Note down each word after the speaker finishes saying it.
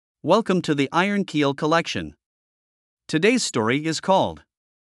Welcome to the Iron Keel Collection. Today's story is called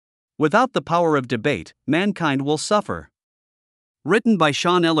Without the Power of Debate, Mankind Will Suffer. Written by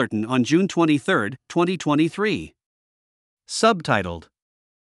Sean Ellerton on June 23, 2023. Subtitled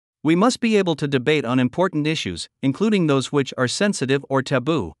We must be able to debate on important issues, including those which are sensitive or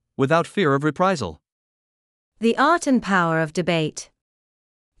taboo, without fear of reprisal. The art and power of debate.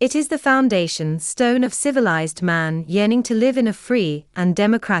 It is the foundation stone of civilized man yearning to live in a free and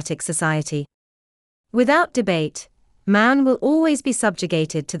democratic society. Without debate, man will always be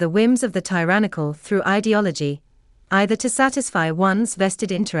subjugated to the whims of the tyrannical through ideology, either to satisfy one's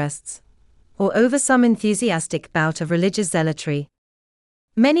vested interests, or over some enthusiastic bout of religious zealotry.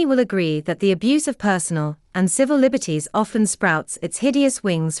 Many will agree that the abuse of personal and civil liberties often sprouts its hideous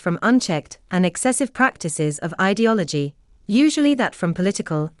wings from unchecked and excessive practices of ideology, usually that from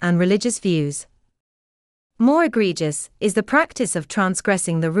political and religious views. More egregious is the practice of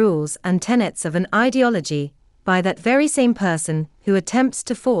transgressing the rules and tenets of an ideology by that very same person who attempts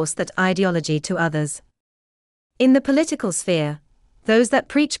to force that ideology to others. In the political sphere, those that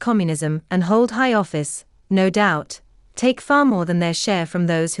preach communism and hold high office, no doubt, take far more than their share from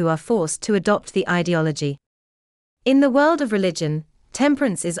those who are forced to adopt the ideology. In the world of religion,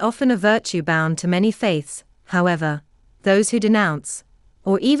 temperance is often a virtue bound to many faiths. However, those who denounce,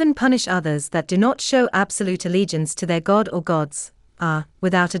 or even punish others that do not show absolute allegiance to their god or gods, are,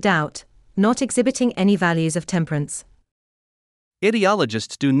 without a doubt, not exhibiting any values of temperance.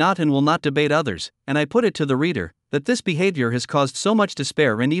 Ideologists do not and will not debate others, and I put it to the reader that this behavior has caused so much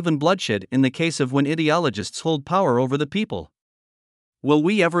despair and even bloodshed in the case of when ideologists hold power over the people. Will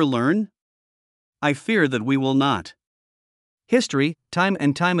we ever learn? I fear that we will not. History, time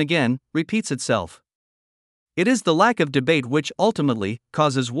and time again, repeats itself. It is the lack of debate which ultimately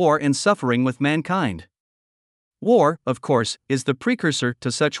causes war and suffering with mankind. War, of course, is the precursor to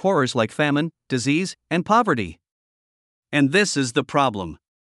such horrors like famine, disease, and poverty. And this is the problem.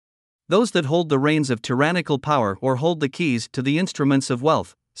 Those that hold the reins of tyrannical power or hold the keys to the instruments of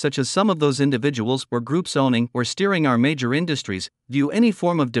wealth, such as some of those individuals or groups owning or steering our major industries, view any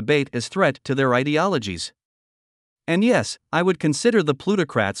form of debate as threat to their ideologies. And yes, I would consider the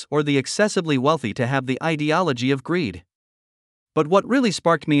plutocrats or the excessively wealthy to have the ideology of greed. But what really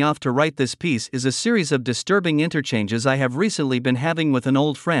sparked me off to write this piece is a series of disturbing interchanges I have recently been having with an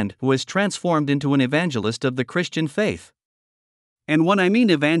old friend who has transformed into an evangelist of the Christian faith. And when I mean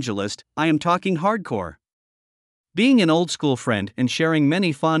evangelist, I am talking hardcore. Being an old school friend and sharing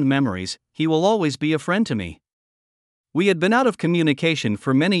many fond memories, he will always be a friend to me. We had been out of communication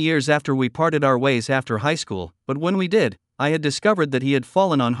for many years after we parted our ways after high school, but when we did, I had discovered that he had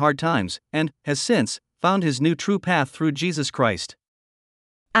fallen on hard times, and has since found his new true path through Jesus Christ.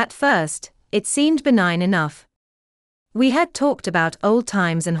 At first, it seemed benign enough. We had talked about old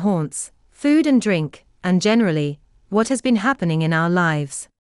times and haunts, food and drink, and generally, what has been happening in our lives.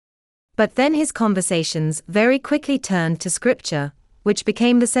 But then his conversations very quickly turned to Scripture, which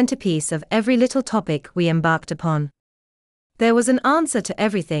became the centerpiece of every little topic we embarked upon. There was an answer to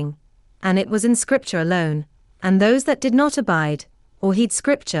everything, and it was in Scripture alone, and those that did not abide, or heed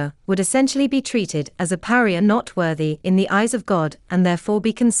Scripture, would essentially be treated as a pariah not worthy in the eyes of God and therefore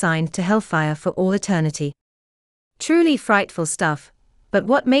be consigned to hellfire for all eternity. Truly frightful stuff, but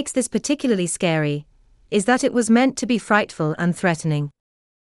what makes this particularly scary is that it was meant to be frightful and threatening.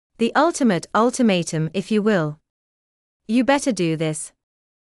 The ultimate ultimatum, if you will. You better do this.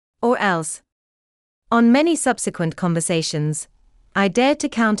 Or else. On many subsequent conversations, I dared to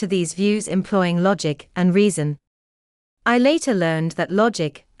counter these views employing logic and reason. I later learned that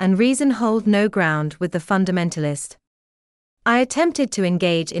logic and reason hold no ground with the fundamentalist. I attempted to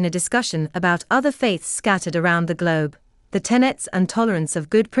engage in a discussion about other faiths scattered around the globe, the tenets and tolerance of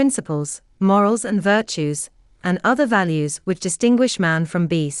good principles, morals and virtues, and other values which distinguish man from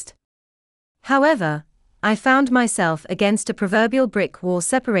beast. However, I found myself against a proverbial brick wall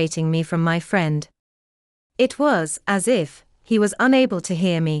separating me from my friend. It was as if he was unable to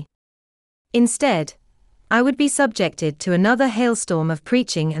hear me. Instead, I would be subjected to another hailstorm of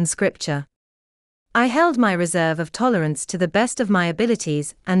preaching and Scripture. I held my reserve of tolerance to the best of my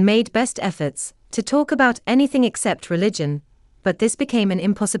abilities and made best efforts to talk about anything except religion, but this became an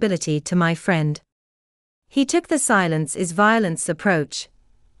impossibility to my friend. He took the silence is violence approach,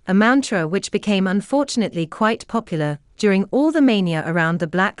 a mantra which became unfortunately quite popular during all the mania around the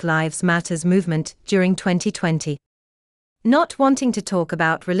Black Lives Matter movement during 2020. Not wanting to talk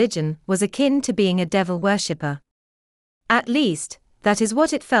about religion was akin to being a devil worshipper. At least, that is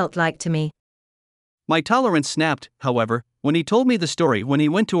what it felt like to me. My tolerance snapped, however, when he told me the story when he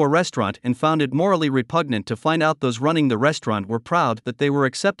went to a restaurant and found it morally repugnant to find out those running the restaurant were proud that they were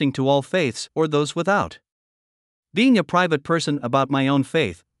accepting to all faiths or those without. Being a private person about my own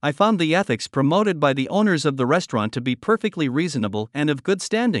faith, I found the ethics promoted by the owners of the restaurant to be perfectly reasonable and of good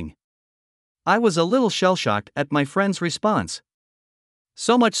standing. I was a little shell-shocked at my friend's response.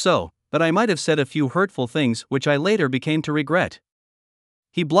 So much so, that I might have said a few hurtful things which I later became to regret.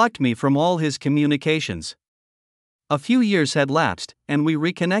 He blocked me from all his communications. A few years had lapsed, and we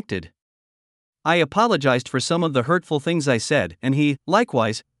reconnected. I apologized for some of the hurtful things I said, and he,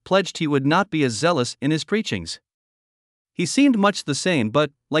 likewise, pledged he would not be as zealous in his preachings. He seemed much the same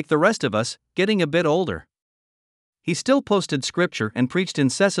but, like the rest of us, getting a bit older. He still posted scripture and preached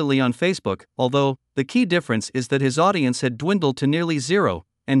incessantly on Facebook, although, the key difference is that his audience had dwindled to nearly zero,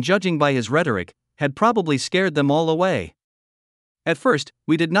 and judging by his rhetoric, had probably scared them all away. At first,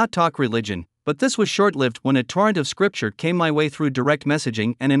 we did not talk religion, but this was short-lived when a torrent of scripture came my way through direct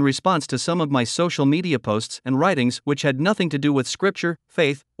messaging and in response to some of my social media posts and writings which had nothing to do with scripture,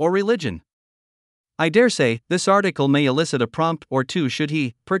 faith, or religion. I dare say, this article may elicit a prompt or two should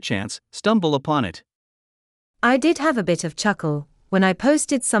he, perchance, stumble upon it. I did have a bit of chuckle when I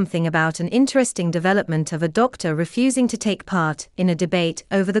posted something about an interesting development of a doctor refusing to take part in a debate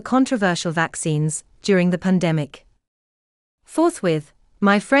over the controversial vaccines during the pandemic. Forthwith,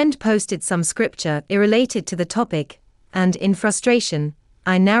 my friend posted some scripture irrelated to the topic, and in frustration,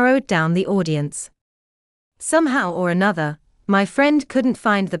 I narrowed down the audience. Somehow or another, my friend couldn't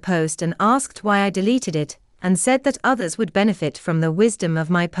find the post and asked why I deleted it, and said that others would benefit from the wisdom of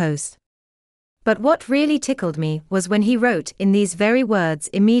my post. But what really tickled me was when he wrote in these very words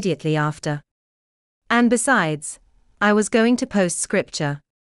immediately after. And besides, I was going to post scripture.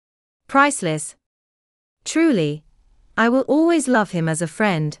 Priceless. Truly, I will always love him as a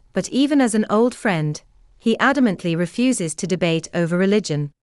friend, but even as an old friend, he adamantly refuses to debate over religion.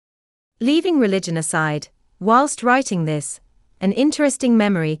 Leaving religion aside, whilst writing this, an interesting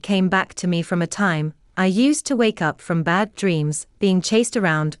memory came back to me from a time I used to wake up from bad dreams, being chased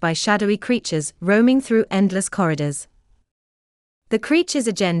around by shadowy creatures roaming through endless corridors. The creature's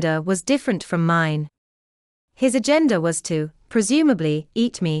agenda was different from mine. His agenda was to, presumably,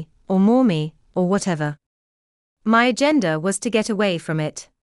 eat me, or maul me, or whatever. My agenda was to get away from it.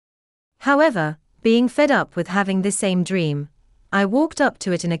 However, being fed up with having this same dream, I walked up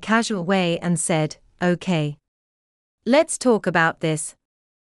to it in a casual way and said, "Okay. Let's talk about this."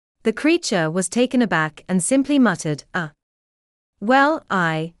 The creature was taken aback and simply muttered, "Well,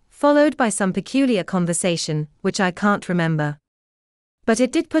 followed by some peculiar conversation, which I can't remember. But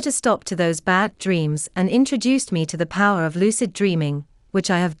it did put a stop to those bad dreams and introduced me to the power of lucid dreaming, which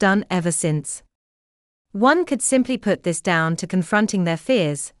I have done ever since. One could simply put this down to confronting their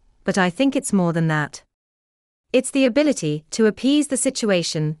fears, but I think it's more than that. It's the ability to appease the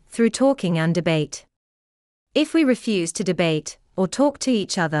situation through talking and debate. If we refuse to debate, or talk to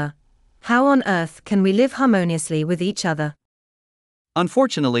each other, how on earth can we live harmoniously with each other?"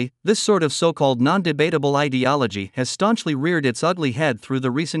 Unfortunately, this sort of so-called non-debatable ideology has staunchly reared its ugly head through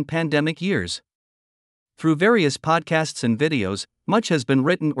the recent pandemic years. Through various podcasts and videos, much has been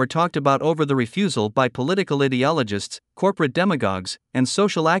written or talked about over the refusal by political ideologists, corporate demagogues, and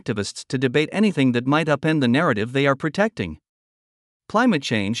social activists to debate anything that might upend the narrative they are protecting. Climate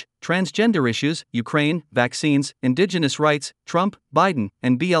change, transgender issues, Ukraine, vaccines, indigenous rights, Trump, Biden,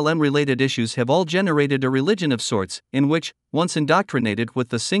 and BLM-related issues have all generated a religion of sorts, in which, once indoctrinated with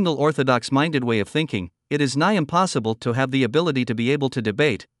the single orthodox-minded way of thinking, it is nigh impossible to have the ability to be able to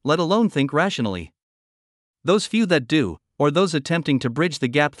debate, let alone think rationally. Those few that do, or those attempting to bridge the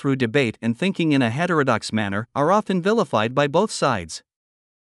gap through debate and thinking in a heterodox manner, are often vilified by both sides.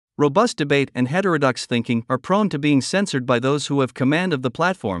 Robust debate and heterodox thinking are prone to being censored by those who have command of the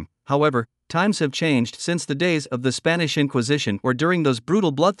platform. However, times have changed since the days of the Spanish Inquisition or during those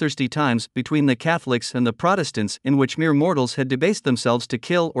brutal bloodthirsty times between the Catholics and the Protestants in which mere mortals had debased themselves to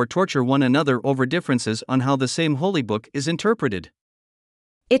kill or torture one another over differences on how the same holy book is interpreted.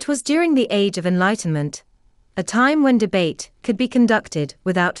 It was during the Age of Enlightenment, a time when debate could be conducted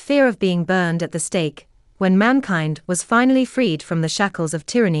without fear of being burned at the stake, when mankind was finally freed from the shackles of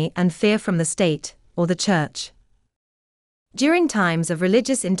tyranny and fear from the state, or the church. During times of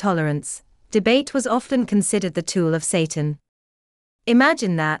religious intolerance, debate was often considered the tool of Satan.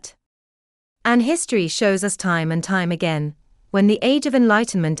 Imagine that. And history shows us time and time again, when the Age of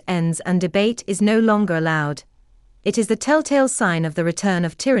Enlightenment ends and debate is no longer allowed, it is the telltale sign of the return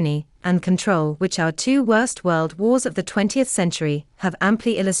of tyranny and control, which our two worst world wars of the 20th century have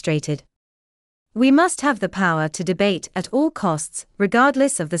amply illustrated. We must have the power to debate at all costs,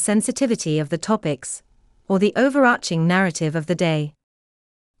 regardless of the sensitivity of the topics, or the overarching narrative of the day.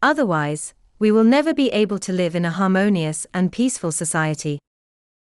 Otherwise, we will never be able to live in a harmonious and peaceful society.